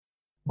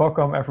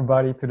Welcome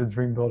everybody to the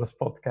Dream Builders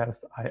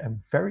podcast. I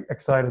am very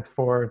excited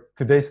for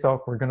today's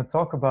talk. We're going to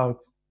talk about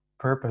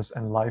purpose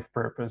and life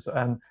purpose.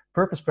 And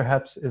purpose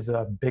perhaps is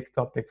a big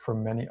topic for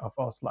many of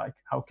us. Like,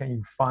 how can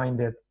you find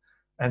it?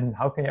 And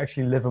how can you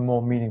actually live a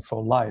more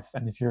meaningful life?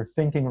 And if you're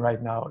thinking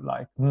right now,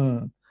 like,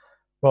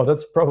 well,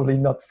 that's probably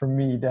not for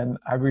me, then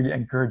I really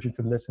encourage you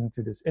to listen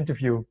to this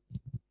interview,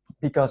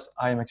 because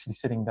I am actually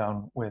sitting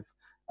down with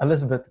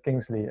Elisabeth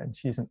Kingsley, and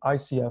she's an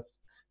ICF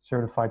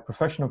certified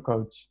professional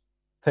coach,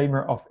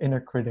 tamer of inner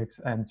critics,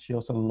 and she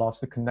also loves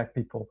to connect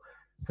people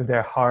to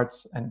their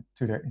hearts and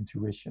to their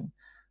intuition.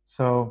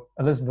 So,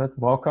 Elisabeth,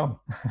 welcome.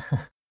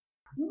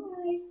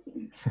 Hi.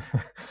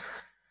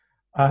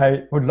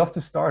 I would love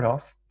to start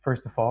off,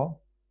 first of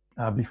all,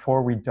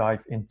 before we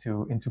dive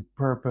into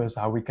purpose,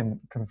 how we can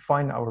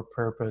find our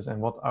purpose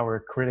and what our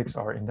critics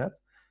are in that,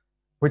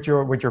 with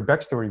your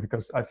backstory,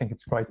 because I think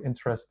it's quite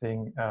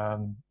interesting.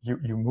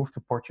 You moved to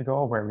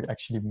Portugal, where we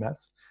actually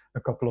met a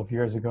couple of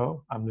years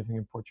ago. I'm living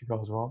in Portugal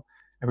as well.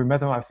 And we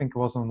met him, I think it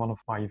was on one of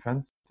my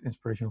events,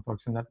 Inspirational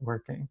Talks and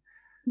Networking.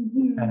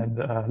 Mm-hmm.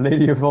 And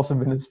lately you've also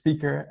been a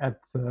speaker at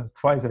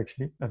twice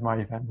actually at my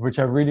event, which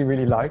I really,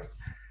 really liked.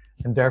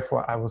 And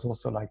therefore I was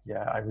also like,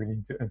 yeah, I really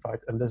need to invite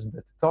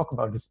Elisabeth to talk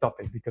about this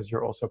topic, because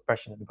you're also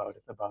passionate about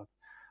it, about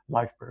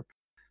life purpose.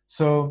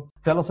 So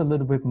tell us a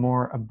little bit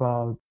more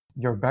about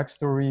your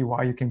backstory,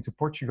 why you came to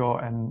Portugal,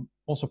 and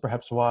also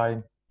perhaps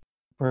why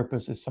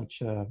purpose is such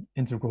an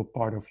integral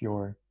part of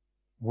your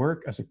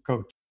work as a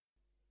coach.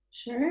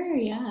 Sure,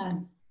 yeah.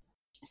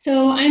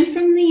 So I'm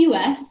from the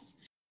US.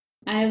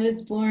 I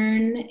was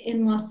born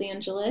in Los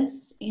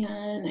Angeles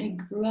and I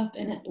grew up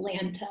in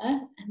Atlanta,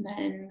 and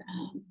then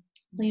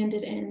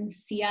landed in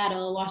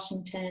Seattle,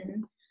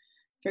 Washington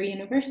for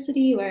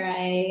university, where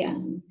I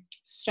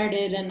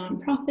started a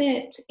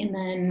nonprofit, and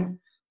then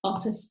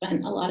also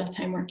spent a lot of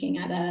time working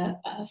at a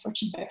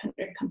Fortune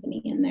 500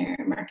 company in their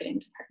marketing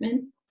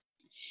department.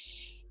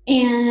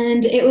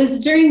 And it was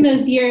during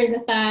those years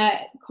at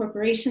that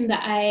corporation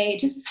that I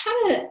just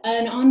had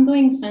an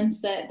ongoing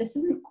sense that this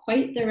isn't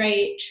quite the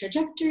right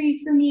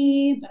trajectory for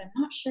me, but I'm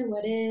not sure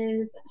what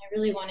is. And I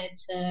really wanted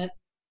to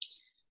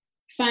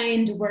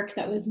find work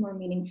that was more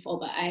meaningful,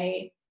 but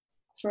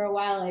for a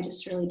while, I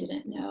just really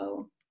didn't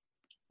know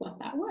what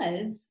that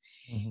was.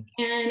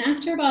 Mm-hmm. And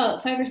after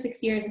about 5 or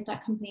 6 years at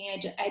that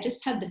company, I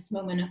just had this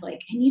moment of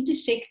like, I need to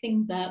shake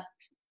things up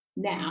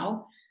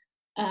now.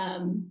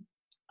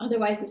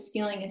 Otherwise, this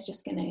feeling is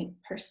just going to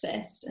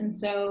persist. And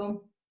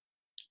so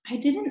I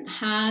didn't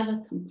have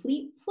a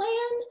complete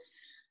plan,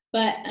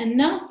 but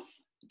enough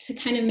to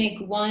kind of make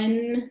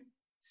one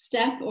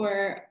step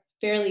or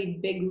fairly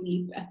big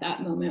leap at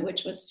that moment,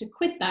 which was to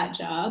quit that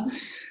job,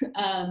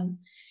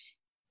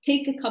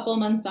 take a couple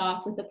months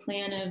off with a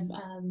plan of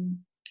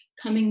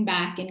coming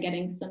back and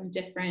getting some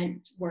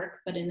different work,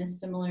 but in a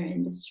similar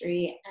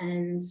industry,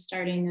 and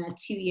starting a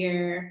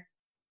 2-year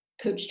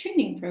coach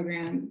training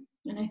program.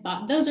 And I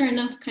thought those are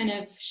enough kind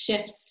of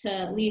shifts to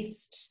at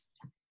least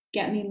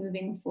get me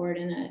moving forward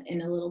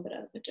in a little bit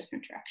of a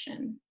different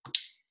direction.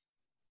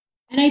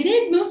 And I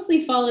did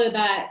mostly follow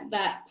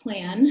that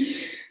plan.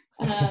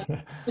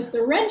 But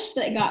the wrench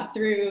that got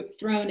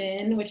thrown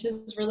in, which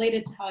is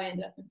related to how I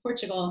ended up in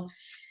Portugal,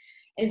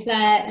 is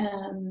that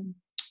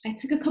I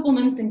took a couple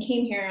months and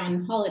came here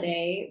on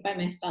holiday by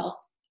myself.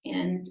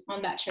 And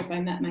on that trip, I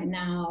met my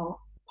now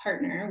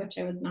partner, which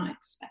I was not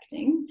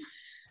expecting.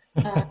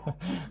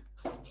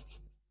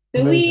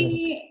 So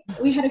we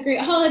had a great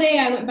holiday.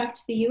 I went back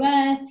to the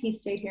US. He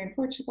stayed here in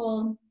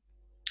Portugal.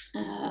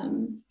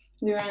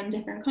 We were on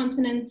different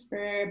continents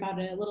for about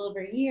a little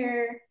over a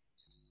year.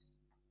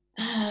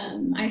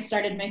 I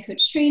started my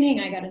coach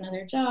training. I got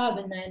another job,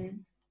 and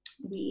then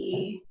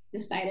we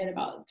decided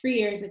about 3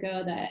 years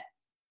ago that,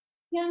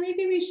 yeah,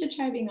 maybe we should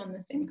try being on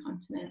the same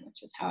continent,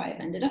 which is how I've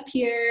ended up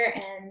here.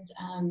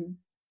 And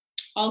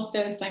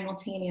also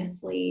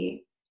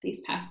simultaneously,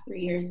 these past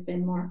 3 years,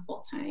 been more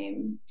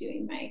full-time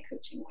doing my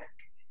coaching work.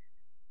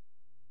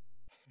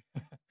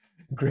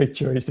 Great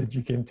choice that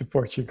you came to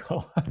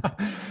Portugal.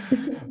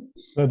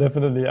 No,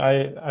 definitely.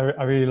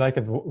 I really like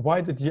it. Why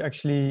did you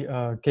actually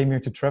came here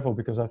to travel?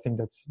 Because I think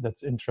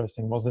that's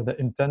interesting. Was it an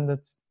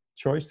intended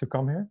choice to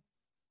come here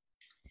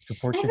to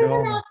Portugal?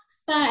 Everyone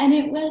asks that, and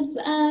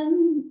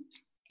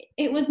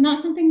it was not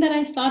something that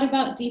I thought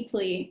about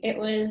deeply. It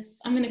was,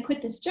 I'm going to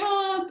quit this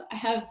job. I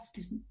have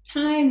this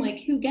time. Like,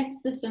 who gets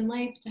this in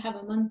life to have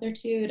a month or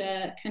two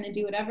to kind of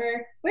do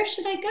whatever? Where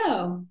should I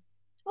go?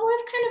 Well,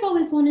 I've kind of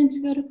always wanted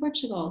to go to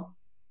Portugal.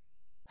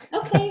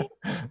 Okay.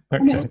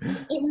 Okay.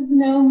 It was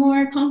no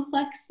more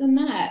complex than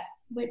that,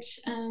 which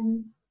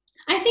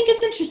I think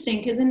is interesting,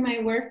 because in my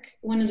work,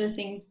 one of the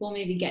things, we'll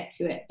maybe get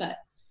to it, but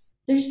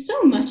there's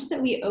so much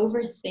that we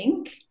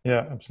overthink.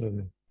 Yeah,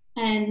 absolutely.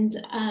 And,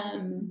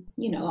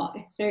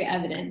 it's very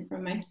evident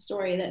from my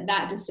story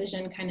that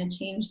decision kind of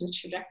changed the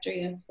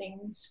trajectory of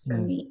things for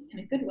me in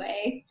a good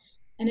way.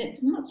 And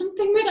it's not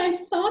something that I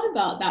thought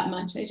about that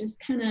much. I just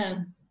kind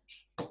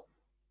of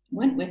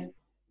went with,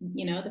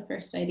 the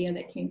first idea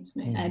that came to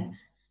my head.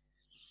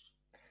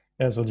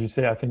 As what you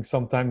say, I think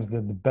sometimes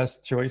the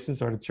best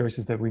choices are the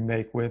choices that we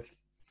make with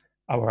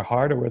our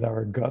heart or with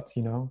our gut,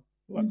 you know,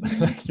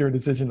 Mm-hmm. like your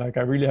decision, like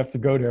I really have to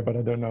go there, but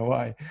I don't know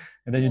why.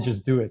 And then you Yeah.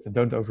 just do it and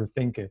don't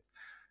overthink it.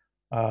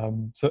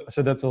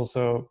 So that's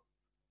also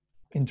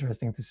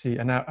interesting to see.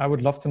 And I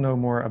would love to know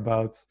more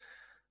about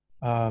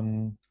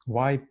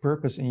why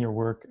purpose in your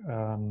work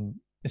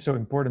is so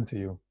important to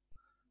you.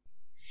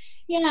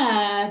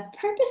 Yeah,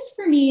 purpose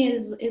for me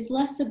is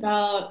less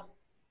about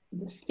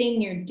the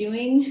thing you're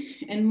doing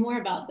and more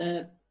about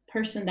the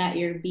person that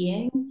you're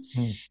being.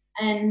 Hmm.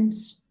 And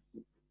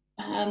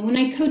when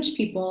I coach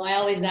people, I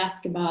always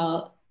ask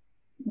about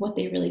what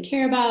they really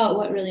care about,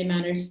 what really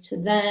matters to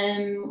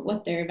them,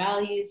 what their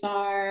values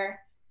are.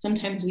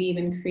 Sometimes we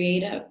even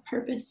create a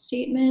purpose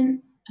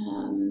statement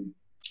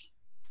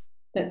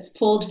that's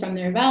pulled from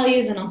their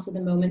values and also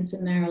the moments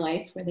in their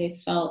life where they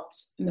felt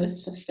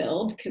most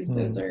fulfilled, because Hmm.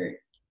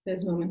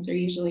 those moments are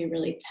usually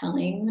really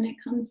telling when it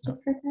comes to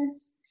Yeah.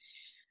 purpose.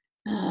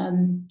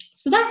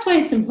 So that's why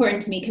it's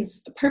important to me,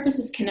 because purpose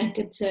is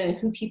connected to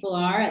who people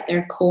are at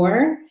their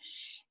core.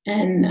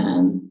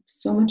 And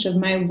so much of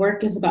my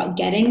work is about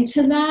getting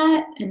to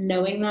that and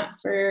knowing that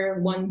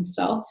for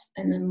oneself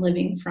and then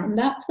living from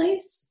that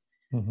place.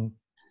 Mm-hmm.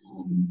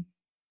 Um,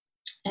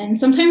 and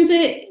sometimes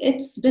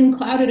it's been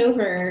clouded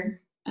over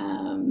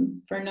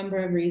for a number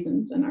of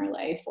reasons in our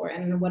life, or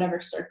in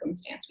whatever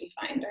circumstance we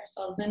find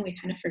ourselves in. We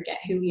kind of forget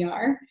who we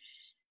are.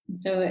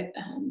 And so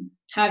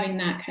having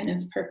that kind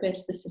of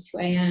purpose, this is who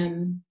I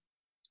am,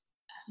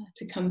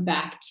 to come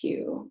back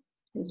to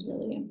is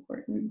really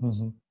important.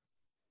 Mm-hmm.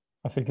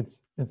 I think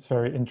it's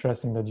very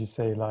interesting that you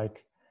say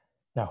like,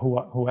 yeah,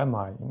 who am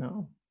I? You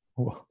know,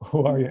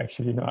 who are you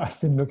actually? You know, I've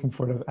been looking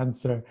for that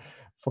answer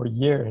for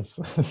years.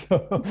 so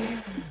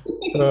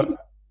so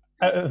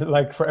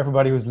like for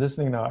everybody who's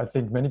listening now, I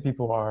think many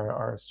people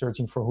are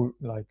searching for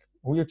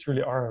who you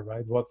truly are,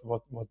 right? What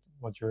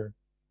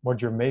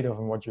you're made of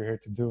and what you're here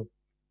to do.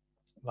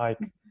 Like,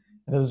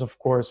 and this is of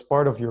course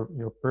part of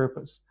your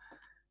purpose.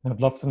 And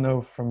I'd love to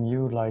know from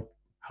you, like,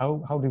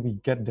 how do we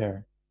get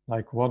there?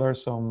 Like, what are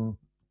some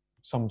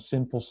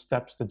simple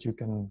steps that you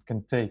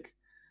can take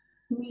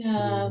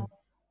Yeah. to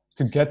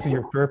to get to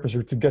your purpose,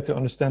 or to get to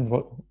understand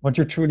what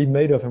you're truly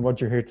made of and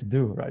what you're here to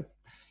do, right?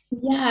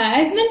 Yeah,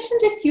 I've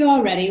mentioned a few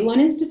already. One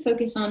is to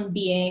focus on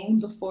being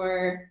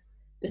before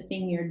the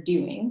thing you're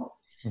doing.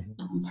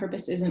 Mm-hmm.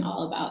 Purpose isn't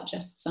all about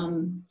just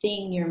some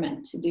thing you're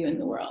meant to do in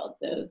the world,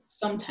 though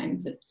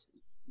sometimes it's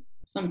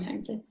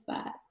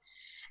that.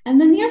 And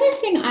then the other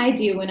thing I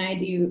do when I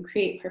do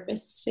create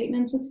purpose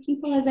statements with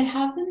people is I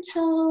have them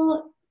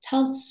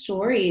tell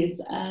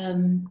stories,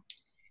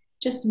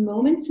 just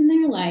moments in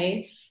their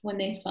life when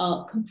they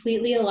felt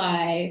completely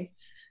alive,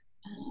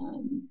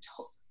 um,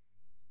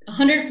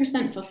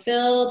 100%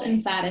 fulfilled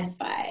and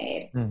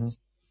satisfied. Mm-hmm.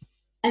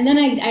 And then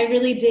I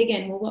really dig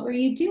in. Well, what were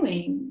you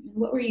doing?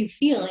 What were you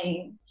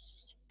feeling?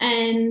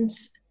 And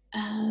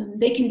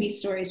they can be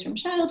stories from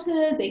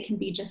childhood. They can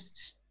be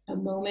just a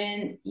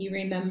moment you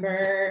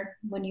remember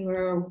when you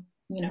were,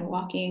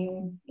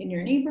 walking in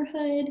your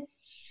neighborhood.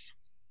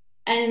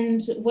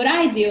 And what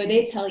I do,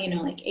 they tell,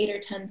 like 8 or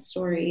 10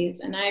 stories,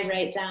 and I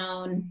write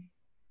down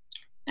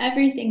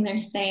everything they're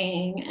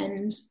saying.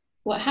 And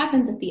what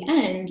happens at the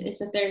end is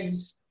that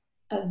there's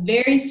a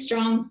very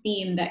strong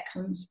theme that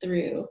comes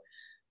through,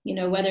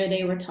 whether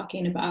they were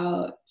talking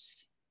about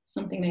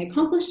something they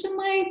accomplished in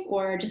life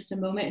or just a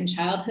moment in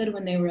childhood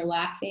when they were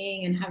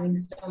laughing and having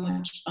so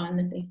much fun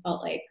that they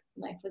felt like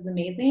life was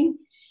amazing.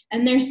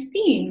 And there's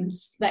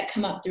themes that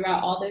come up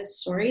throughout all those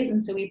stories.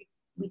 And so we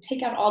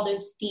take out all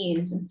those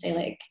themes and say,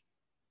 like,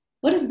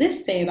 what does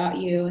this say about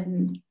you?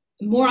 And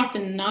more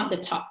often than not, the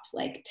top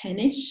like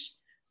 10-ish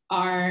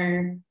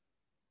are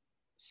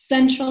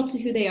central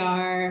to who they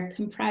are,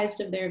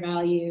 comprised of their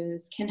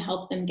values, can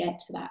help them get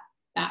to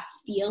that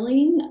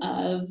feeling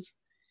of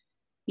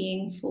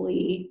being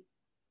fully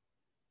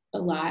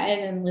alive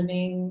and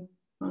living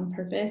on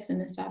purpose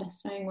in a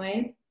satisfying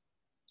way.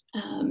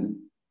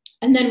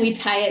 And then we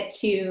tie it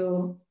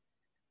to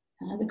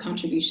the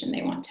contribution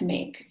they want to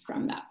make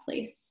from that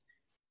place.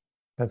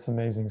 That's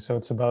amazing. So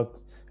it's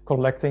about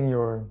collecting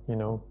your,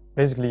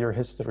 basically your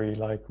history,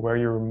 like where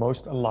you're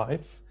most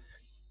alive,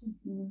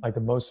 Mm-hmm. like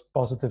the most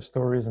positive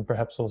stories and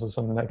perhaps also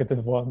some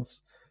negative ones,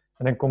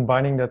 and then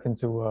combining that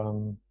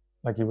into,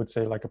 like you would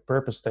say, like a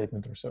purpose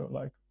statement or so,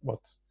 like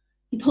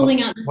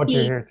Pulling out the what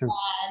you're themes, here and to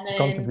then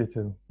contribute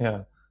to.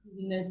 Yeah.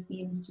 using those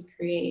themes to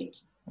create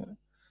Yeah.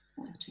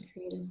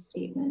 a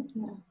statement.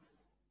 Yeah.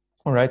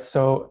 All right.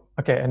 So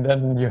okay, and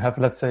then you have,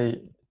 let's say,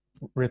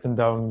 written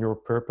down your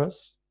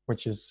purpose,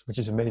 which is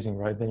amazing,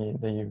 right?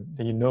 Then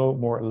you know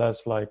more or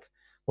less like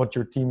what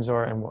your teams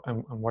are and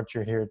what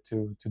you're here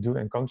to do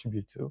and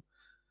contribute to.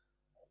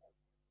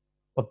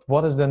 But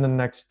what is then the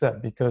next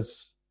step?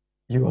 Because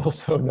you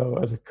also know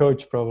as a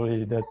coach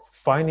probably that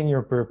finding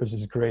your purpose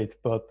is great,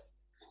 but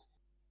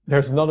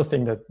there's another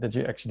thing that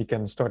you actually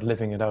can start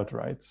living it out,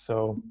 right?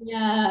 So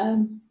Yeah.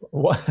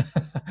 what,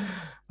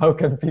 how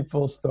can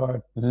people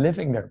start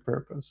living their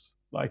purpose,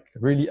 like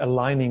really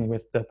aligning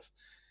with that,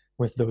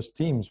 with those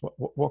teams?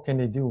 What can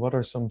they do? What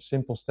are some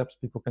simple steps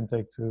people can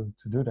take to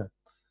do that?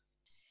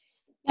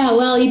 Yeah,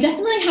 well, you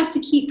definitely have to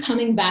keep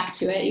coming back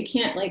to it. You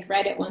can't like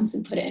write it once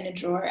and put it in a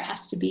drawer. It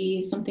has to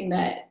be something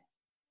that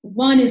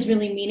one is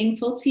really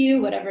meaningful to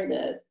you, whatever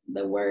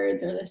the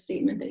words or the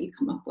statement that you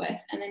come up with.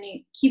 And then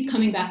you keep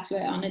coming back to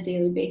it on a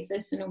daily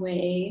basis in a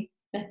way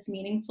that's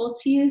meaningful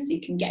to you, so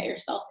you can get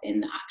yourself in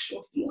the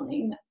actual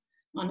feeling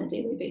on a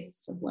daily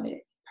basis of what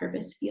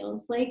purpose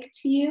feels like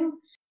to you.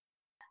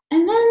 And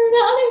then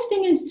the other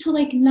thing is to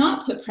like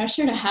not put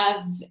pressure to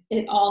have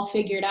it all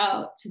figured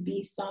out to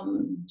be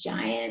some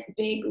giant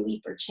big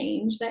leap or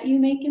change that you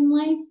make in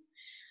life,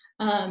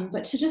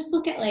 but to just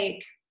look at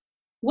like,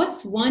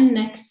 what's one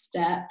next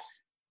step,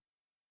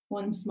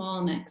 one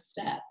small next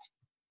step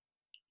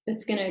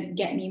that's going to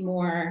get me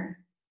more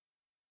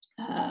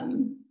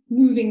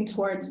moving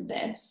towards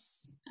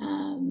this,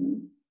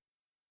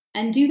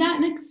 and do that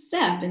next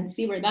step and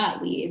see where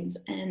that leads.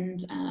 And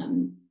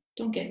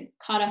don't get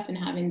caught up in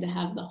having to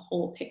have the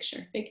whole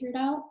picture figured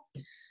out.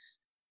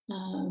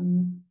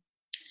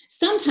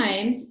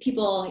 Sometimes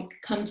people like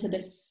come to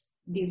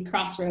these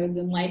crossroads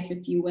in life,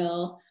 if you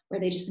will, where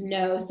they just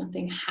know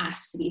something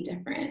has to be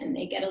different, and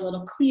they get a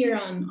little clear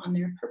on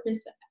their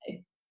purpose, if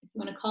you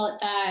want to call it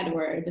that,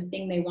 or the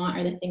thing they want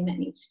or the thing that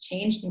needs to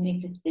change. They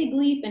make this big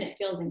leap and it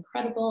feels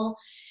incredible.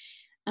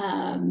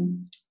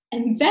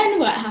 And then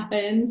what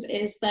happens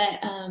is that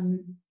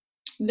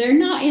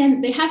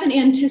they haven't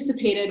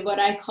anticipated what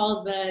I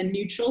call the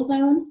neutral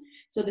zone.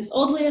 So this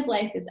old way of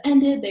life is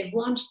ended. They've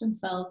launched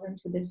themselves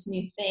into this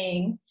new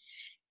thing.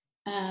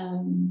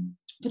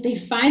 But they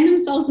find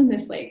themselves in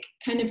this like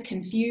kind of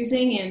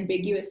confusing,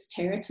 ambiguous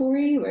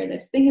territory where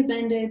this thing has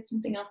ended,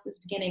 something else is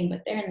beginning,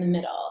 but they're in the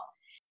middle.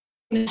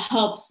 It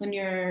helps when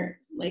you're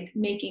like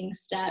making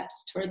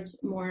steps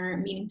towards more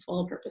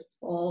meaningful,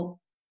 purposeful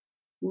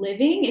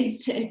living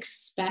is to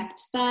expect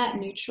that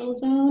neutral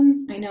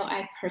zone. I know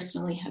I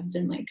personally have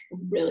been like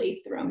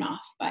really thrown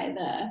off by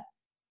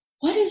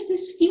what is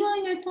this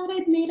feeling? I thought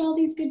I'd made all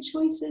these good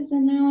choices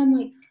and now I'm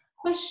like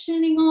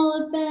questioning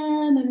all of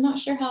them. I'm not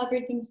sure how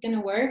everything's going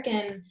to work.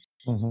 And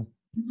I'm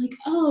like,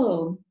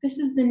 oh, this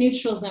is the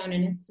neutral zone,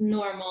 and it's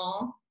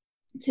normal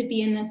to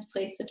be in this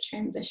place of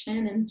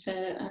transition and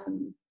to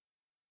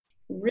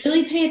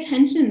really pay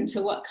attention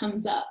to what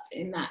comes up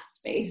in that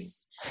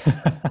space.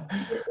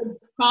 It's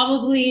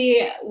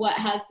probably what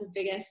has the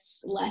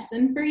biggest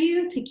lesson for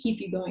you to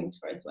keep you going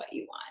towards what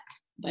you want,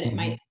 but it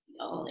might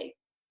feel like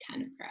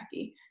kind of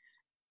crappy.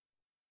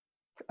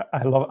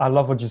 I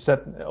love what you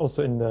said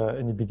also in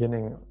the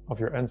beginning of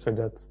your answer,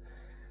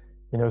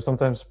 that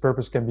sometimes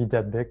purpose can be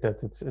that big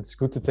that it's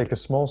good to take a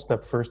small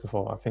step first of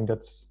all. I think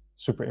that's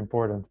super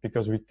important,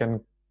 because we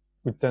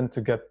tend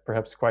to get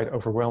perhaps quite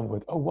overwhelmed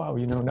with, oh wow,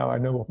 now I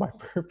know what my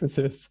purpose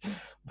is.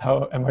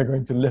 How am I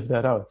going to live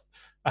that out?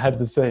 I had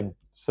the same.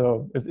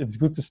 So it's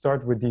good to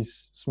start with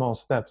these small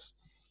steps.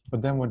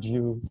 But then what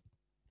you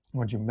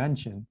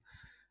mentioned,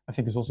 I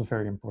think is also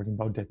very important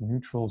about that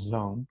neutral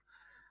zone.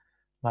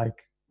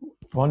 Like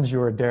once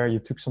you are there, you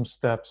took some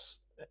steps,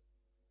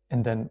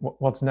 and then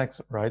what's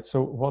next, right?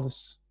 So what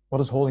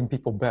is holding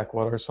people back?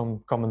 What are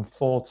some common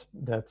thoughts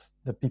that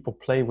people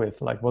play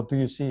with? Like what do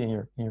you see in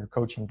your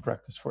coaching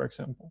practice, for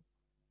example?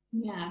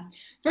 Yeah.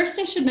 First,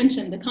 I should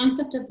mention the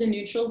concept of the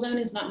neutral zone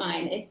is not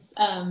mine. It's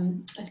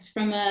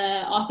from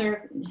an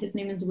author. His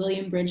name is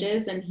William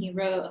Bridges, and he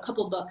wrote a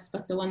couple books,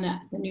 but the one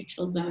that the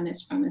neutral zone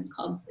is from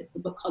it's a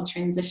book called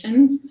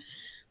Transitions,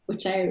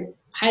 which I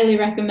highly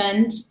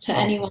recommend to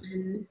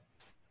anyone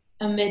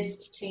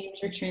amidst change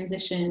or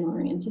transition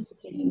or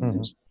anticipating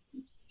some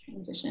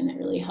transition. It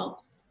really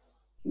helps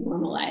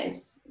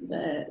normalize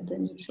the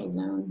neutral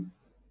zone.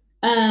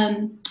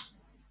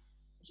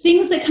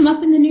 Things that come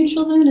up in the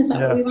neutral zone, is that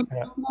what we want to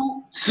talk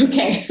about?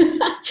 Okay.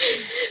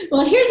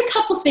 Well, here's a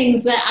couple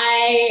things that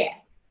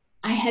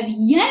I have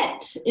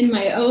yet in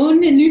my own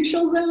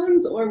neutral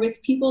zones or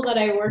with people that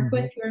I work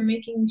with who are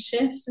making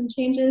shifts and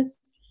changes,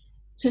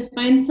 to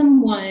find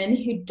someone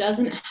who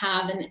doesn't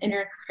have an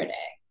inner critic.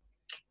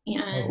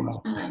 And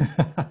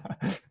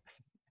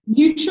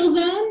neutral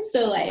zone,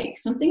 so like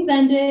something's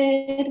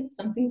ended,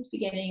 something's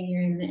beginning,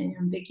 you're in the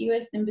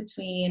ambiguous in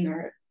between,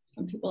 or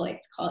some people like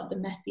to call it the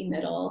messy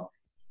middle.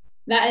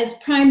 That is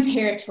prime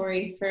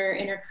territory for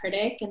inner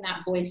critic, and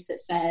that voice that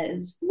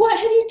says, what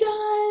have you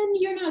done?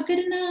 You're not good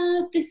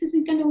enough. This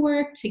isn't going to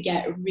work, to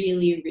get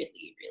really,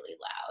 really, really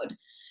loud.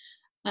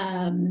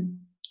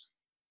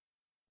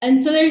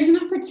 And so there's an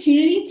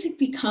opportunity to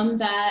become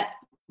that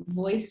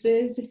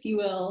voice's, if you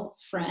will,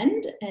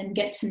 friend, and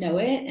get to know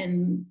it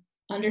and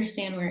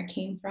understand where it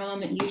came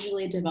from. It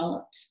usually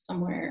developed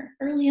somewhere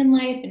early in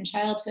life, in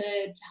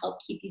childhood, to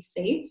help keep you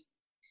safe.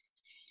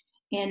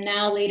 And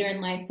now later in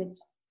life,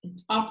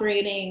 it's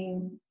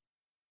operating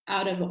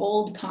out of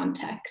old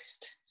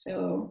context.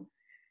 So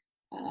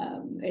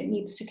it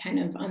needs to kind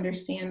of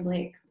understand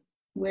like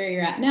where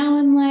you're at now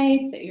in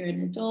life, that you're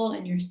an adult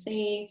and you're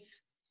safe.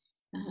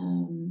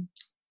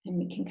 And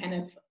it can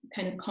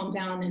kind of calm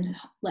down and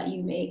let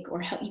you make,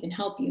 or help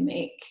you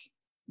make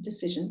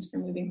decisions for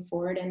moving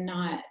forward, and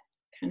not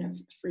kind of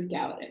freak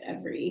out at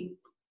every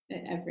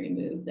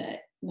move that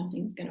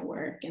nothing's going to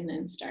work, and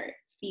then start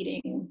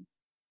feeding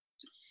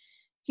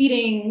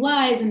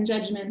lies and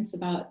judgments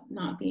about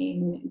not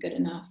being good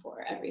enough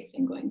or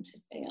everything going to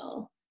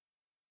fail.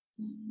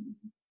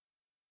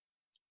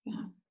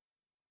 Yeah.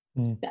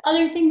 The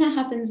other thing that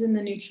happens in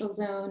the neutral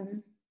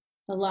zone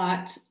a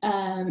lot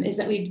is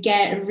that we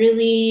get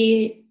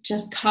really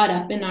just caught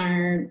up in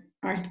our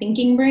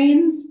thinking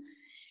brains,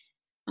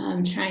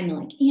 trying to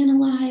like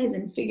analyze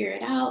and figure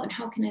it out, and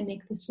how can I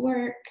make this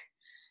work?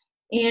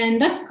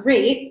 And that's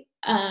great,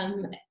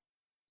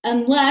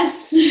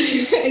 unless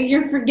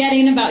you're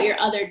forgetting about your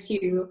other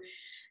two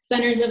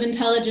centers of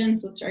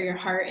intelligence, which are your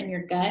heart and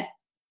your gut.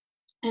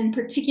 And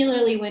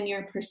particularly when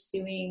you're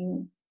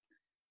pursuing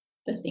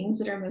the things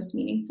that are most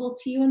meaningful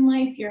to you in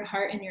life, your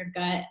heart and your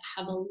gut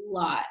have a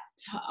lot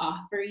to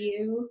offer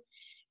you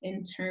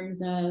in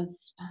terms of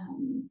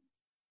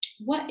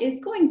what is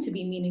going to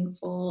be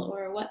meaningful,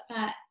 or what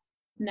that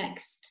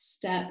next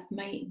step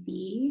might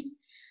be.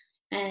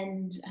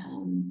 And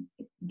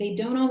they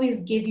don't always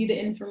give you the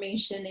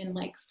information in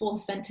like full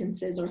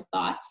sentences or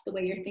thoughts the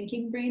way your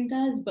thinking brain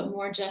does, but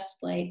more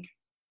just like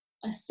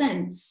a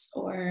sense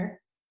or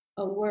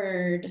a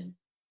word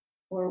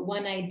or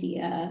one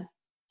idea.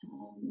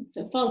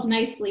 So it falls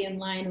nicely in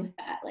line with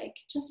that, like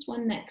just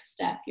one next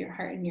step. Your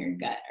heart and your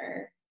gut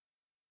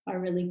are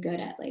really good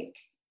at like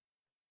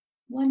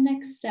one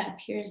next step.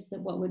 Here's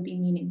what would be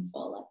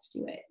meaningful. Let's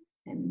do it,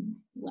 and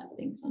let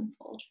things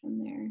unfold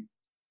from there.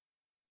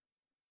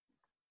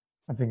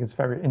 I think it's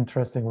very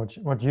interesting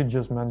what you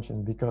just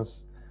mentioned,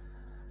 because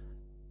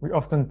we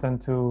often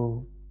tend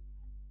to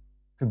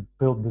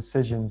build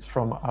decisions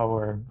from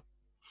our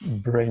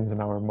brains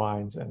and our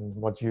minds, and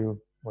what you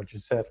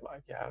said,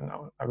 like, yeah,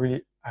 no, I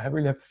really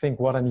have to think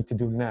what I need to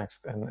do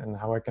next, and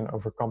how I can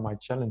overcome my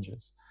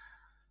challenges.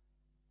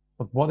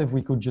 But what if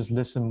we could just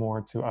listen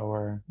more to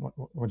our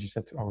what you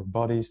said, to our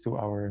bodies, to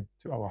our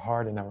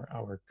heart and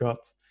our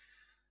gut?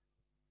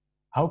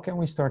 How can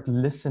we start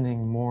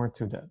listening more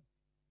to that?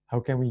 How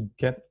can we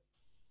get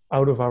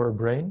out of our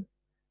brain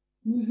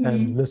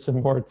and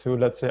listen more to,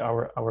 let's say,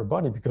 our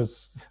body?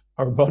 Because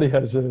our body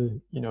has a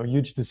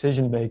huge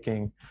decision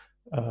making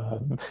how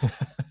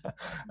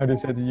do you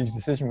say, the huge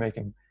decision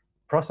making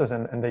process,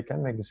 and they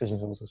can make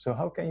decisions also. So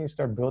how can you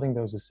start building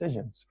those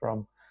decisions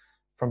from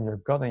your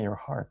gut and your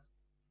heart?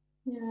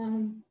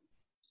 Yeah.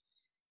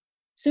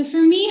 So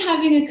for me,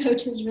 having a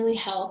coach has really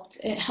helped.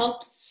 It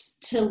helps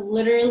to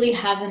literally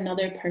have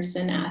another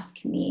person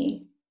ask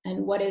me,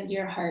 and what is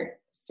your heart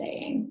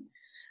saying?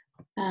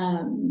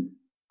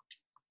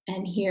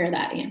 And hear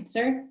that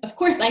answer. Of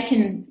course, I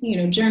can,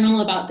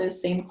 journal about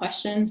those same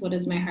questions. What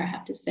does my heart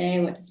have to say?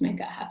 What does my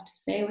gut have to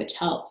say? Which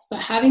helps.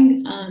 But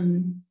having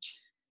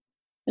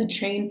a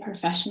trained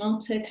professional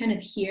to kind of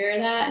hear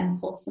that and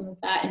pull some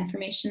of that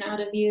information out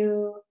of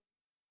you,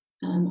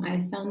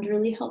 I found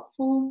really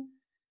helpful.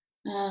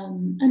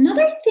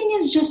 Another thing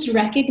is just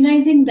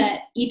recognizing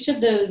that each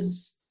of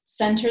those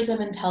centers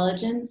of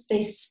intelligence,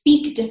 they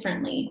speak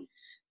differently.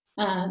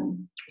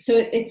 So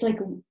it's like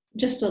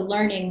just a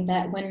learning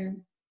that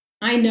when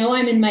I know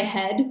I'm in my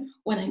head,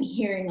 when I'm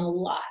hearing a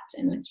lot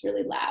and it's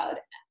really loud.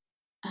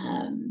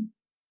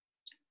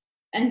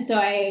 And so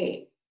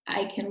I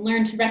can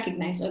learn to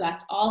recognize, oh,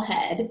 that's all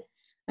head.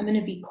 I'm going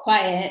to be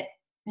quiet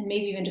and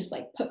maybe even just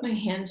like put my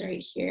hands right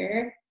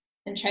here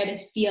and try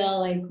to feel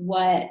like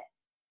what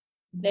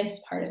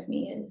this part of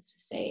me is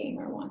saying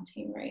or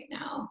wanting right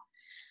now.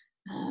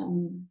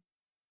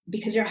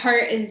 Because your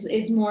heart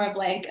is more of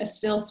like a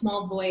still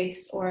small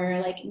voice, or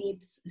like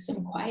needs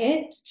some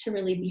quiet to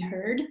really be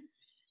heard.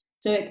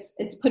 So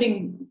it's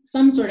putting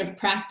some sort of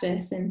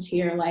practice into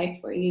your life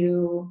where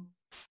you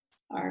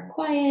are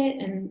quiet,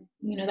 and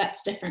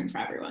that's different for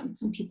everyone.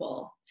 Some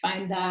people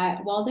find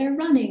that while they're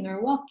running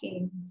or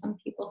walking. Some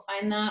people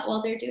find that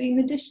while they're doing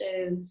the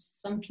dishes.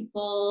 Some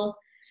people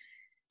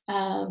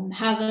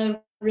have a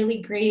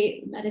really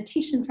great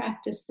meditation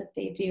practice that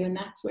they do, and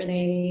that's where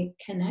they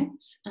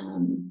connect.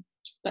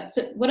 But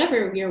so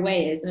whatever your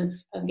way is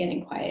of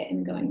getting quiet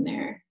and going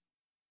there.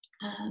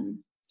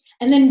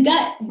 And then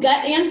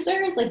gut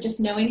answers, like just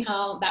knowing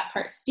how that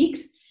part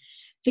speaks.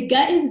 The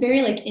gut is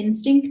very like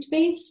instinct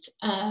based.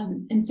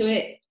 And so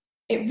it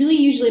really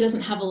usually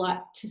doesn't have a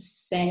lot to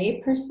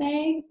say per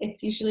se.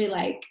 It's usually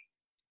like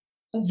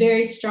a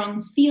very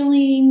strong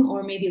feeling,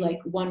 or maybe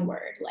like one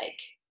word, like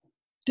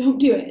don't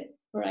do it.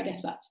 Or I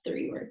guess that's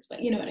 3 words,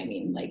 but you know what I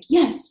mean? Like,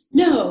 yes,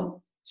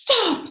 no,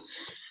 stop.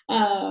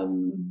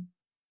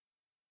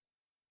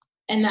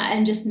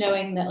 And just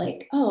knowing that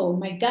like, oh,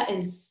 my gut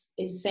is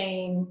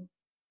saying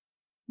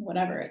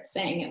whatever it's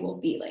saying, it will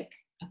be like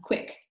a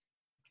quick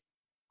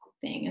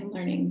thing, and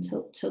learning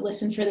to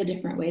listen for the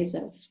different ways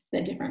of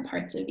the different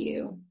parts of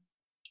you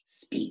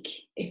speak,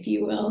 if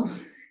you will.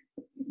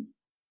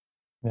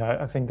 Yeah,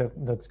 I think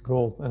that's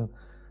gold. And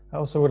I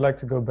also would like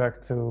to go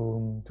back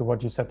to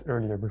what you said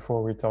earlier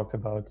before we talked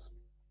about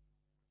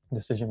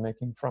decision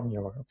making from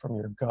your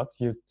gut.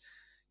 You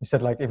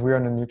said, like, if we're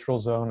in a neutral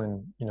zone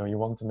and you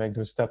want to make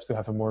those steps to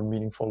have a more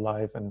meaningful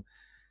life and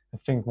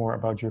and think more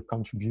about your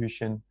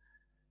contribution.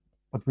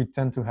 But we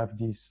tend to have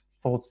these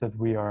thoughts that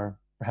we are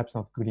perhaps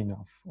not good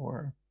enough,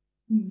 or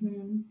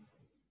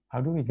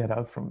how do we get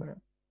out from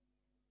there?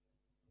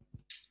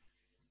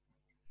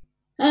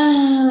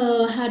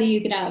 Oh, how do you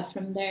get out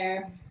from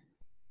there?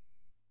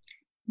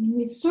 I mean,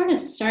 we've sort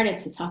of started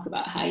to talk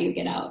about how you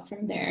get out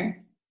from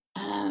there.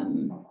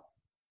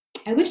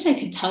 I wish I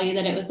could tell you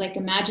that it was like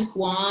a magic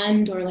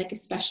wand or like a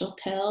special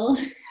pill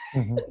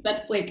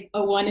that's like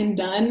a one and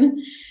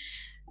done,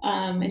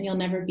 and you'll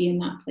never be in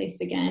that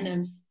place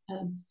again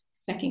of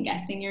second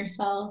guessing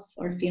yourself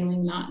or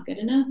feeling not good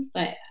enough.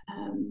 But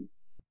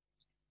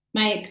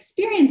my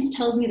experience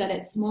tells me that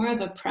it's more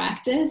of a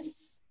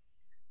practice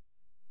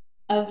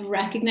of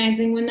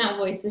recognizing when that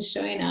voice is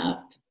showing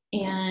up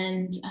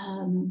and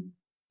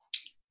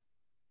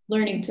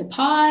learning to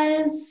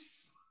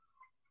pause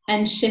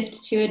and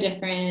shift to a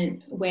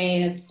different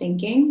way of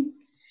thinking.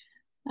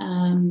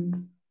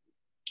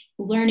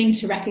 Learning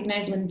to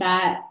recognize when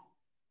that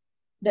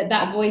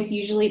voice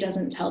usually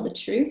doesn't tell the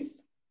truth,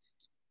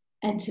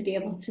 and to be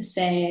able to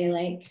say,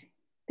 like,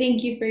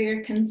 thank you for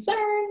your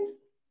concern.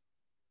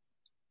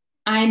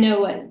 I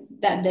know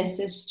that this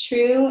is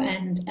true,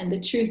 and the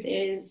truth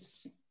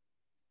is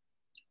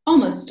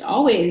almost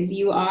always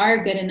you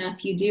are good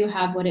enough, you do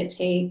have what it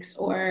takes,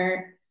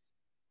 or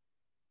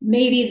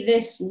maybe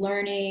this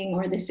learning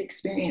or this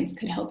experience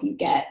could help you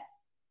get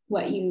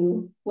what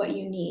you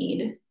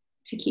need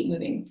to keep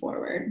moving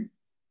forward.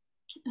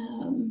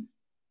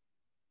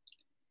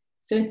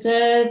 So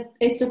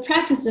it's a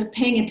practice of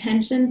paying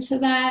attention to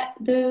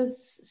those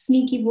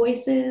sneaky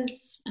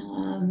voices.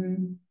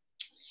 And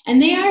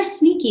they are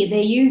sneaky.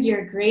 They use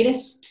your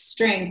greatest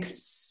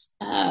strengths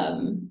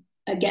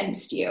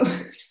against you.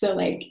 So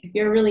like if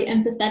you're a really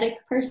empathetic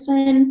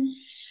person,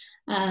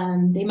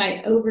 they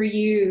might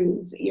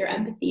overuse your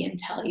empathy and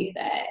tell you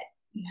that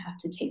you have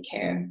to take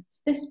care of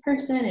this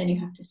person and you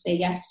have to say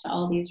yes to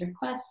all these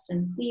requests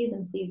and please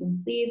and please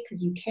and please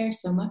because you care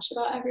so much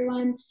about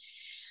everyone.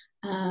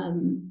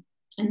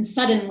 And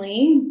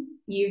suddenly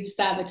you've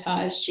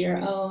sabotaged your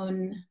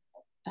own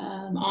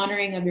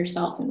honoring of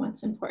yourself and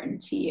what's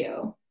important to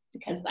you,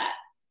 because that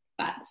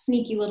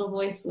sneaky little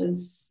voice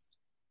was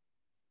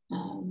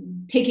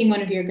taking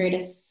one of your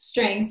greatest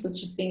strengths,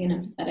 which is being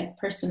an empathetic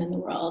person in the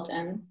world,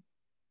 and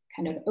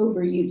kind of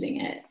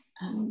overusing it.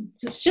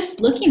 So it's just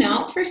looking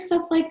out for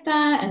stuff like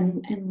that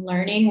and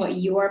learning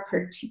what your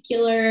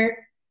particular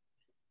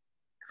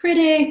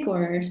critic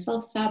or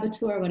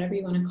self-saboteur, whatever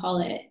you want to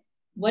call it,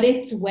 what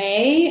its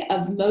way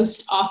of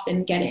most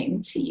often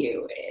getting to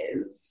you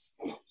is.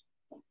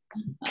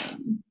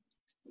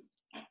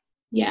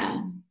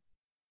 Yeah,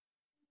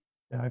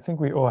 I think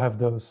we all have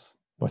those,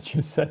 what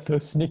you said,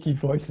 those sneaky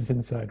voices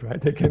inside,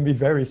 right? They can be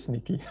very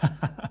sneaky.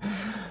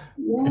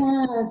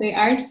 Yeah, they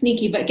are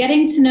sneaky, but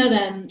getting to know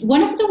them.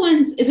 One of the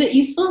ones, is it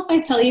useful if I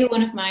tell you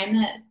one of mine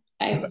that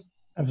I've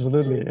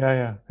Absolutely,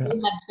 yeah. had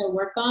to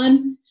work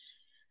on?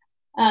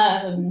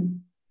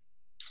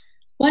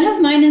 One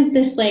of mine is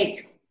this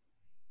like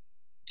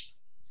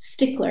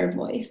stickler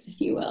voice, if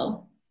you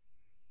will,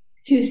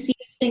 who sees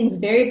things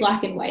very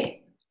black and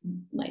white,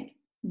 like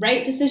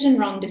right decision,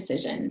 wrong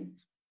decision.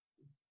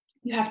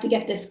 You have to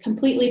get this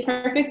completely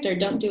perfect or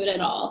don't do it at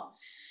all.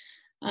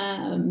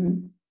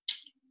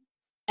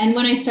 And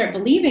when I start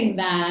believing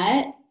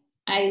that,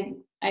 I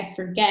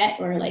forget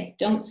or like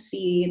don't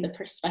see the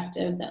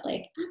perspective that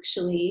like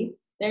actually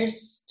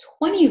there's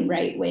 20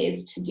 right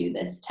ways to do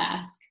this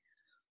task,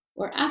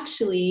 or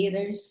actually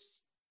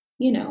there's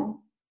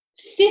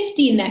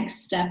 50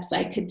 next steps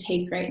I could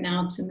take right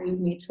now to move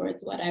me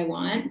towards what I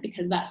want,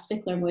 because that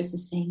stickler voice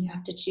is saying you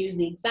have to choose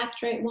the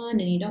exact right one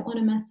and you don't want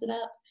to mess it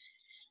up.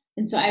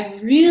 And so I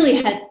really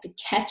had to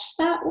catch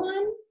that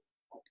one,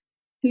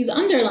 whose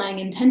underlying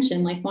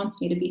intention like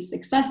wants me to be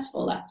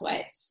successful. That's why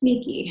it's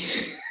sneaky.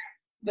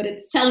 But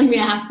it's telling me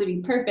I have to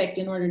be perfect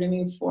in order to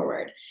move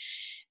forward.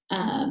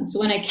 So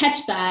when I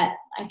catch that,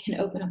 I can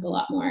open up a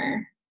lot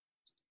more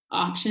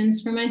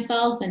options for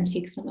myself and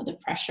take some of the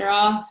pressure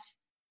off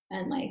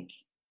and like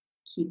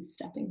keep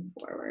stepping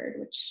forward,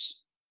 which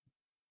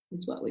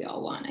is what we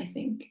all want, I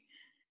think.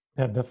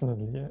 Yeah,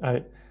 definitely.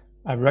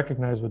 I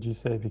recognize what you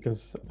say,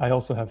 because I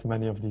also have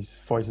many of these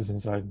voices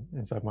inside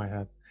my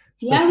head.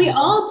 Yeah, we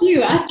all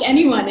do. Ask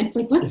anyone. It's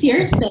like, what's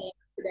yours saying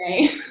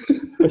today?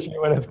 Especially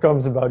when it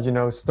comes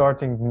about,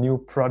 starting new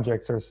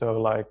projects or so.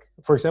 Like,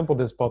 for example,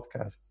 this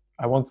podcast.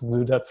 I wanted to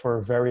do that for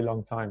a very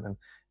long time. And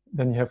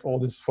then you have all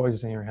these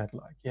voices in your head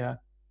like, yeah,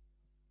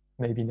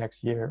 maybe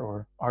next year,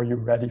 or are you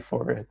ready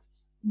for it?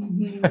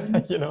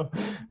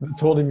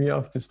 It's holding me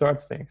off to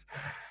start things.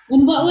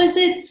 And what was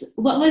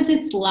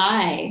its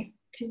lie?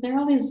 Because they're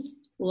always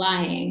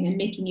lying and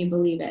making you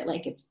believe it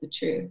like it's the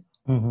truth.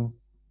 Mm-hmm.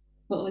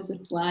 What was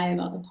its lie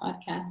about the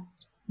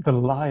podcast? The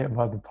lie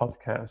about the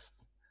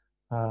podcast.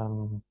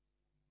 Am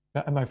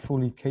I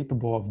fully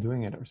capable of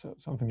doing it, or so,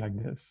 something like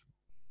this?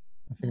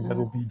 I think that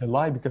will be the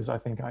lie, because I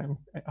think I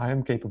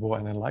am capable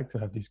and I like to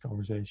have these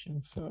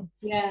conversations. So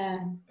yeah.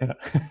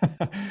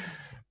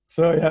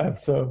 So yeah,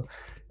 so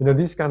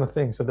these kind of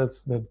things. So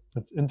that's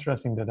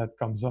interesting that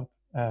comes up.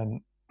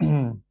 And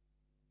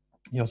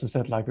you also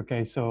said like,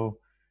 okay, so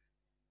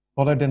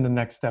what are then the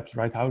next steps,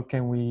 right? How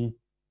can we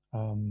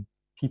um,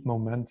 keep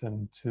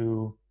momentum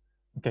to,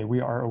 okay, we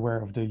are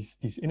aware of these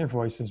inner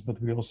voices, but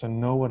we also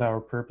know what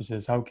our purpose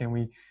is. How can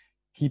we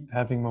keep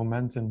having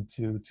momentum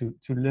to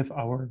live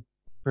our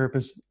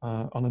purpose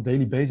on a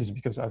daily basis?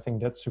 Because I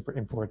think that's super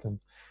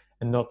important,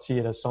 and not see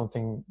it as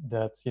something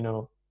that,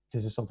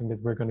 this is something that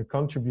we're going to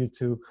contribute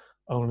to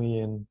only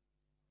in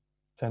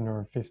 10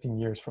 or 15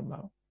 years from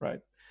now, right?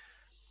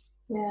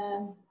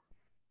 Yeah.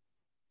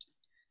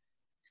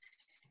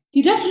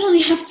 You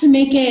definitely have to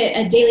make it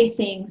a daily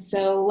thing.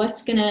 So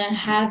what's gonna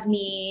have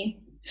me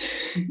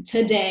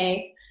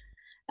today?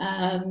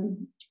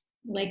 Um,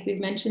 like we've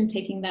mentioned,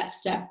 taking that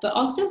step, but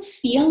also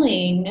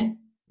feeling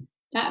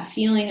that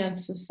feeling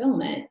of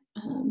fulfillment.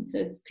 So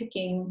it's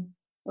picking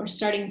or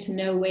starting to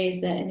know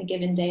ways that in a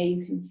given day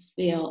you can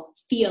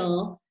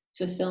feel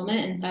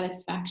fulfillment and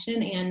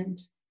satisfaction,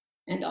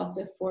 and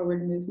also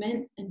forward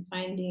movement, and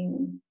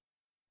finding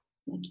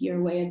like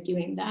your way of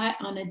doing that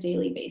on a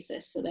daily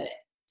basis,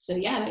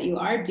 that you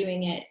are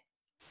doing it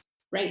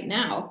right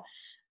now,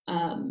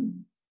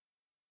 and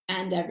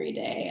every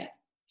day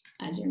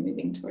as you're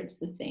moving towards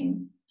the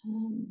thing.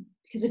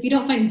 Because if you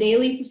don't find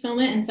daily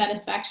fulfillment and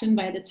satisfaction,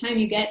 by the time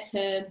you get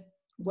to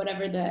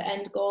whatever the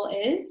end goal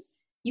is,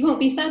 you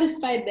won't be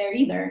satisfied there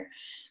either.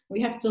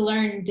 We have to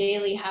learn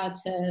daily how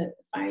to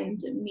find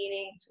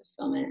meaning,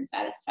 fulfillment, and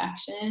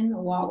satisfaction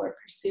while we're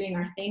pursuing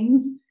our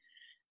things.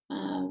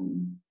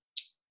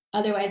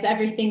 Otherwise,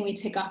 everything we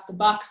tick off the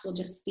box will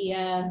just be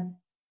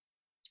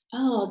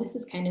oh, this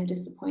is kind of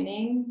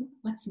disappointing.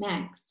 What's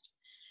next?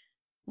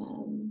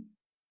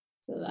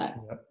 So that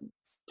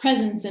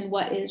presence in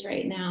what is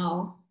right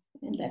now,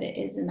 and that it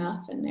is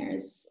enough, and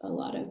there's a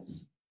lot of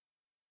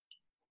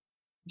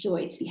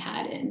joy to be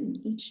had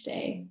in each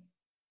day.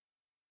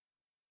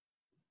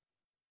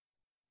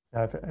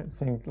 I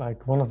think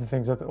like one of the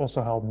things that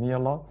also helped me a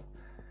lot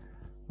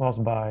was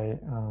by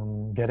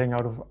getting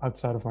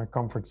outside of my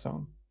comfort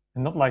zone,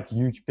 and not like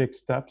huge big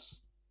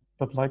steps,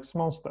 but like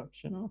small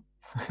steps,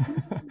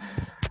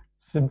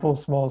 simple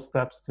small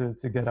steps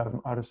to get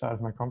outside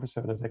of my comfort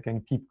zone, so that I can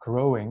keep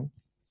growing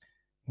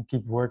and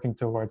keep working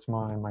towards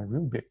my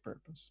real big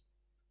purpose.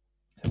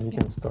 And you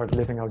can start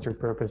living out your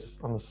purpose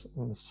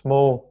on a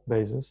small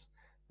basis,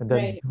 and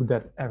then do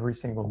that every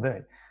single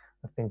day.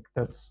 I think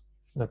that's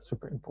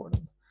super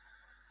important.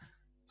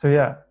 So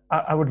yeah,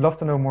 I would love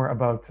to know more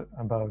about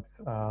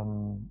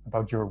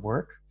your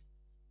work,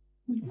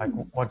 like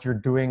what you're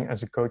doing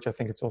as a coach. I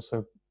think it's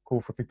also cool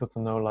for people to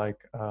know like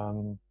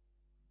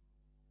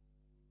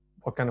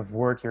what kind of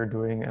work you're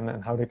doing,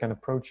 and how they can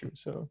approach you.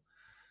 So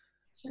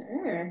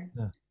sure.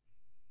 Yeah.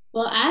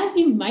 Well, as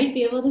you might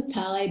be able to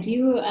tell, I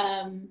do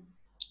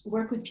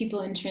work with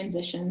people in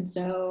transition.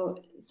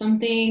 So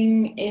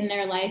something in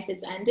their life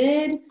is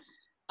ended,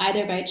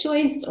 either by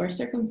choice or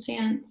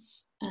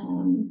circumstance,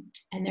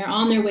 and they're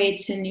on their way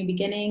to a new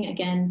beginning.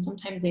 Again,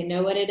 sometimes they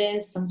know what it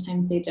is,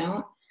 sometimes they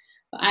don't.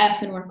 But I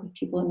often work with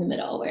people in the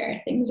middle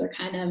where things are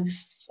kind of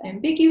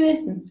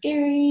ambiguous and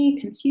scary,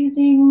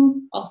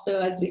 confusing. Also,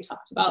 as we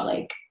talked about,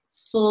 like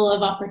full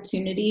of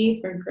opportunity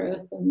for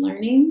growth and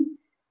learning.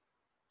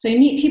 So I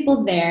meet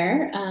people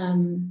there,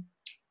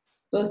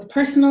 both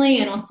personally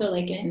and also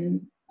like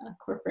in a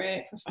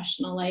corporate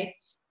professional life,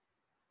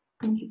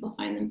 when people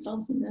find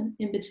themselves in the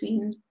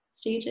in-between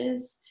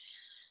stages.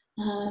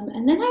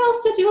 And then I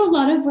also do a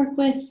lot of work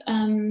with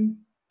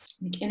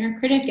like inner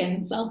critic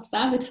and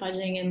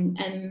self-sabotaging,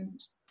 and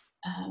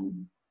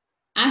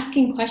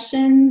asking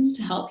questions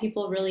to help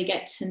people really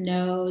get to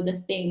know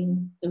the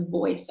thing, the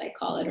voice I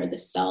call it, or the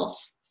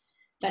self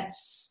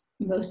that's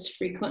most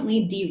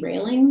frequently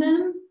derailing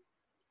them.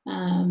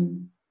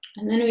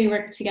 And then we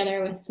work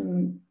together with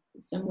some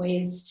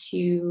ways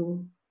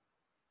to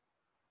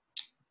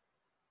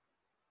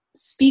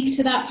speak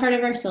to that part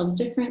of ourselves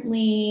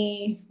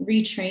differently,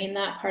 retrain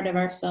that part of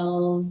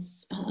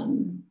ourselves,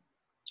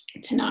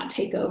 to not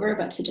take over,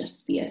 but to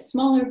just be a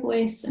smaller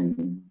voice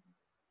and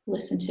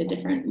listen to a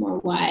different, more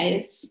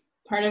wise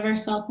part of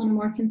ourselves on a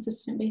more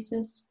consistent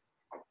basis.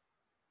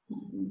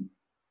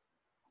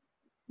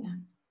 Yeah.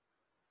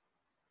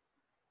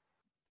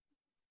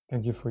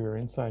 Thank you for your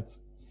insights.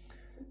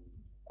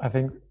 I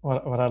think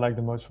what I like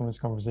the most from this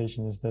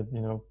conversation is that,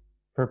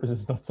 purpose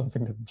is not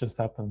something that just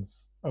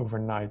happens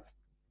overnight.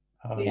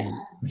 We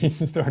need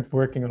to start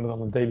working on it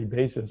on a daily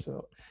basis,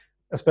 so,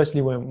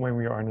 especially when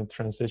we are in a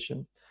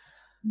transition.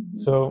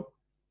 Mm-hmm. So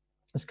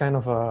it's kind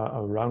of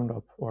a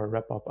roundup or a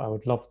wrap up. I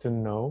would love to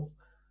know,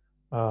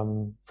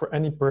 for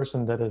any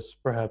person that is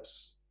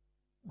perhaps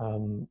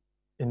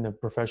in a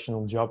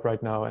professional job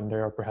right now, and they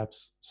are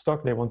perhaps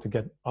stuck, they want to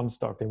get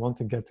unstuck, they want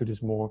to get to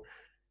this more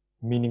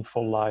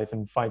meaningful life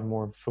and find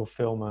more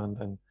fulfillment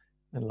and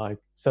like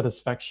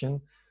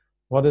satisfaction.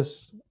 What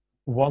is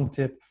one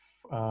tip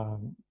or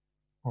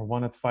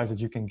one advice that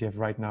you can give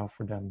right now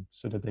for them,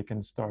 so that they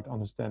can start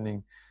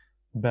understanding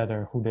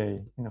better who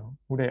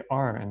they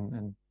are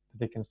and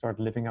they can start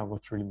living out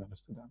what truly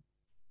matters to them?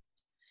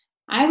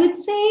 I would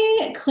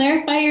say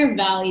clarify your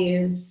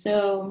values.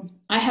 So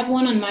I have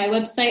one on my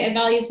website, a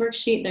values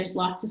worksheet. There's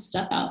lots of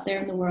stuff out there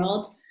in the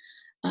world.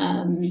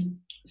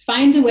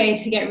 Find a way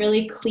to get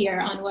really clear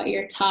on what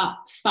your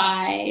top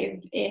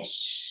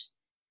 5-ish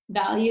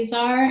values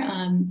are.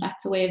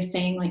 That's a way of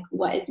saying like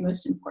what is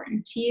most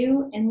important to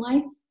you in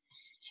life,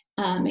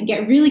 and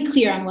get really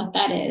clear on what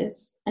that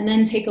is. And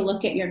then take a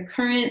look at your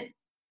current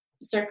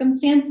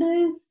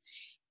circumstances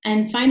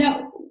and find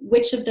out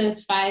which of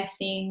those 5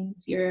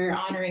 things you're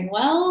honoring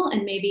well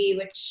and maybe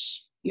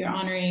which you're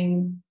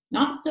honoring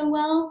not so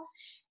well.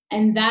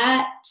 And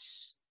that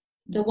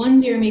the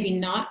ones you're maybe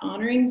not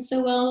honoring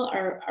so well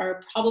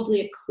are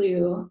probably a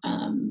clue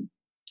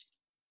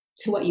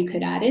to what you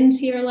could add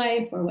into your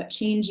life or what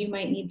change you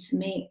might need to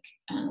make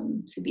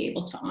to be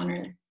able to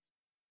honor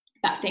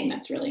that thing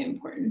that's really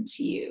important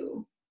to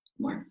you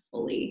more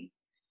fully.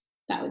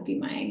 That would be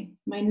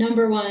my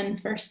number one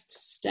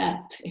first step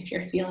if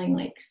you're feeling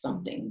like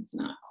something's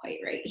not quite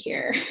right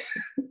here.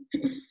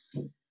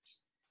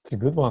 It's a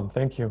good one.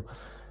 Thank you.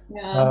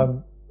 Yeah.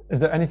 Is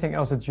there anything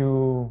else that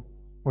you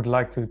would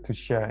like to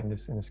share in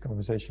this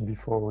conversation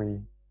before we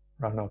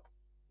round up?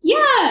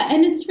 Yeah,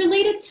 and it's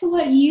related to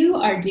what you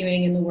are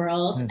doing in the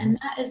world, and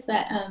that is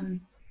that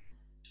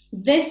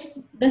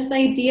this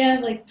idea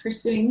of like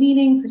pursuing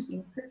meaning,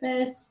 pursuing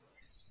purpose,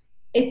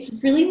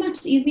 it's really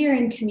much easier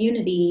in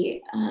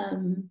community.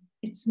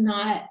 It's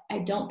not, I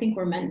don't think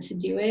we're meant to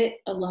do it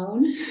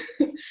alone.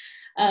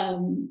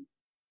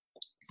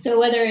 So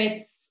whether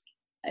it's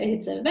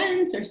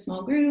events or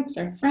small groups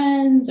or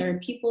friends or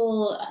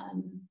people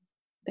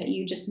that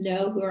you just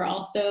know who are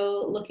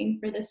also looking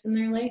for this in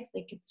their life,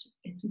 like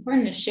it's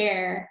important to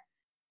share,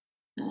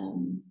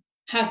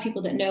 have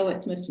people that know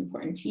what's most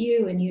important to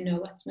you and you know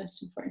what's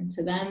most important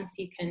to them,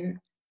 so you can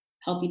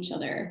help each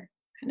other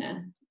kind of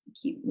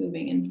keep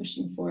moving and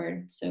pushing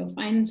forward. So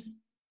find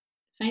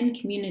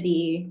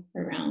community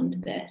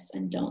around this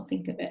and don't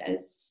think of it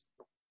as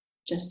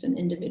just an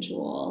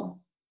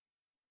individual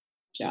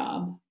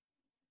job.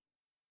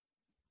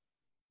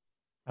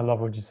 I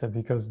love what you said,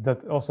 because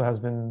that also has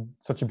been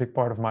such a big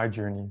part of my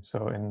journey.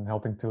 So in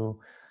helping to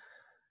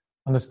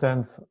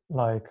understand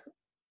like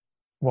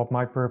what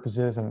my purpose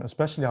is, and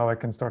especially how I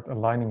can start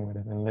aligning with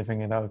it and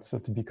living it out. So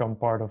to become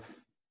part of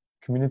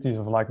communities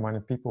of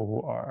like-minded people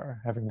who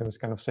are having those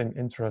kind of same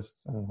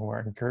interests and who are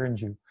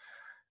encouraging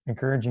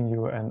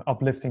you and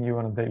uplifting you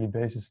on a daily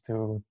basis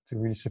to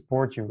really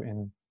support you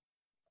in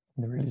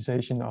the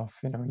realization of,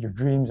 you know, your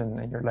dreams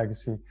and your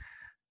legacy.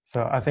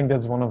 So I think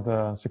that's one of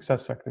the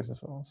success factors as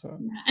well. So,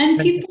 and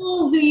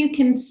people who you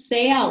can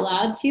say out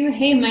loud to,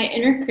 hey, my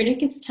inner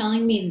critic is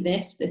telling me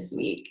this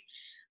week.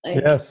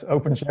 Like, yes,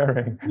 open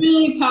sharing.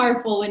 Really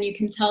powerful when you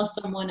can tell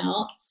someone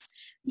else,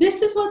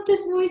 this is what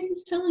this voice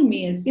is telling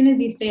me. As soon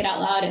as you say it out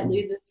loud, it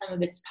loses some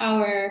of its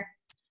power.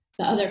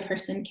 The other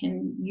person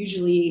can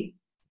usually,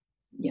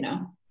 you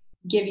know,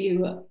 give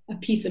you a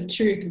piece of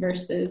truth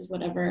versus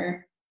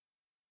whatever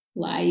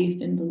lie you've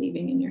been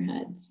believing in your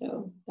head.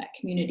 So that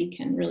community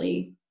can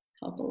really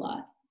help a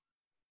lot.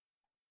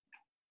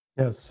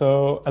 Yes.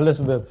 So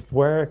Elisabeth,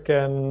 where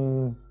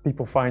can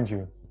people find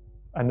you?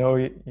 I know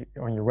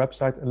on your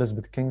website,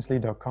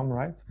 elisabethkingsley.com,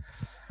 right?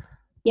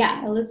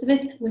 Yeah,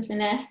 Elisabeth with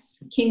an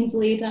S,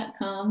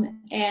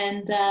 Kingsley.com.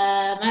 And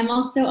I'm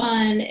also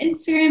on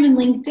Instagram and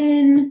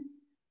LinkedIn.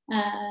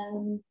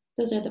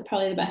 Those are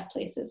probably the best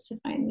places to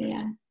find me.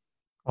 Yeah.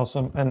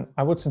 Awesome. And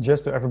I would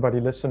suggest to everybody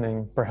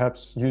listening,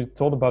 perhaps you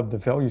told about the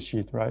value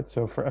sheet, right?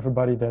 So for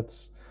everybody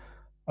that's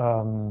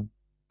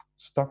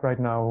stuck right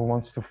now, who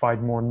wants to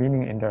find more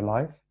meaning in their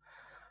life,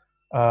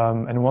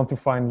 and want to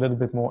find a little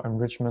bit more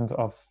enrichment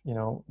of, you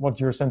know, what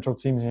your central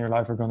themes in your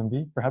life are going to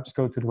be, perhaps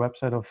go to the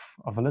website of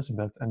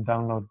Elisabeth and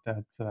download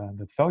that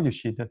value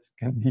sheet. That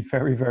can be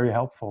very, very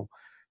helpful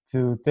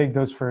to take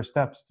those first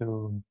steps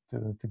to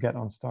get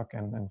unstuck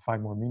and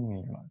find more meaning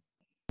in your life.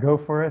 Go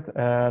for it.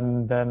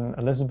 And then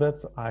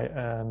Elisabeth, I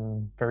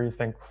am very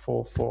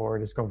thankful for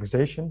this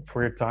conversation,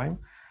 for your time.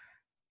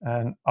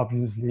 And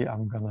obviously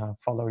I'm gonna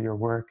follow your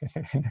work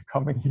in the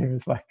coming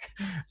years, like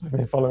I've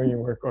been following your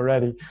work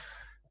already.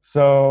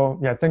 So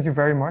yeah, thank you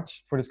very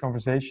much for this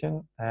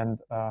conversation, and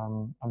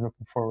I'm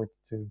looking forward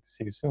to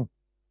see you soon.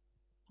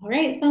 All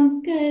right,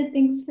 sounds good.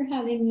 Thanks for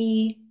having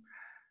me.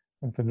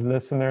 And to the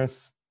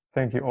listeners,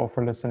 thank you all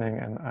for listening,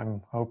 and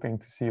I'm hoping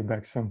to see you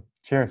back soon.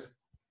 Cheers.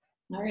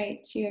 All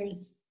right,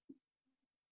 cheers.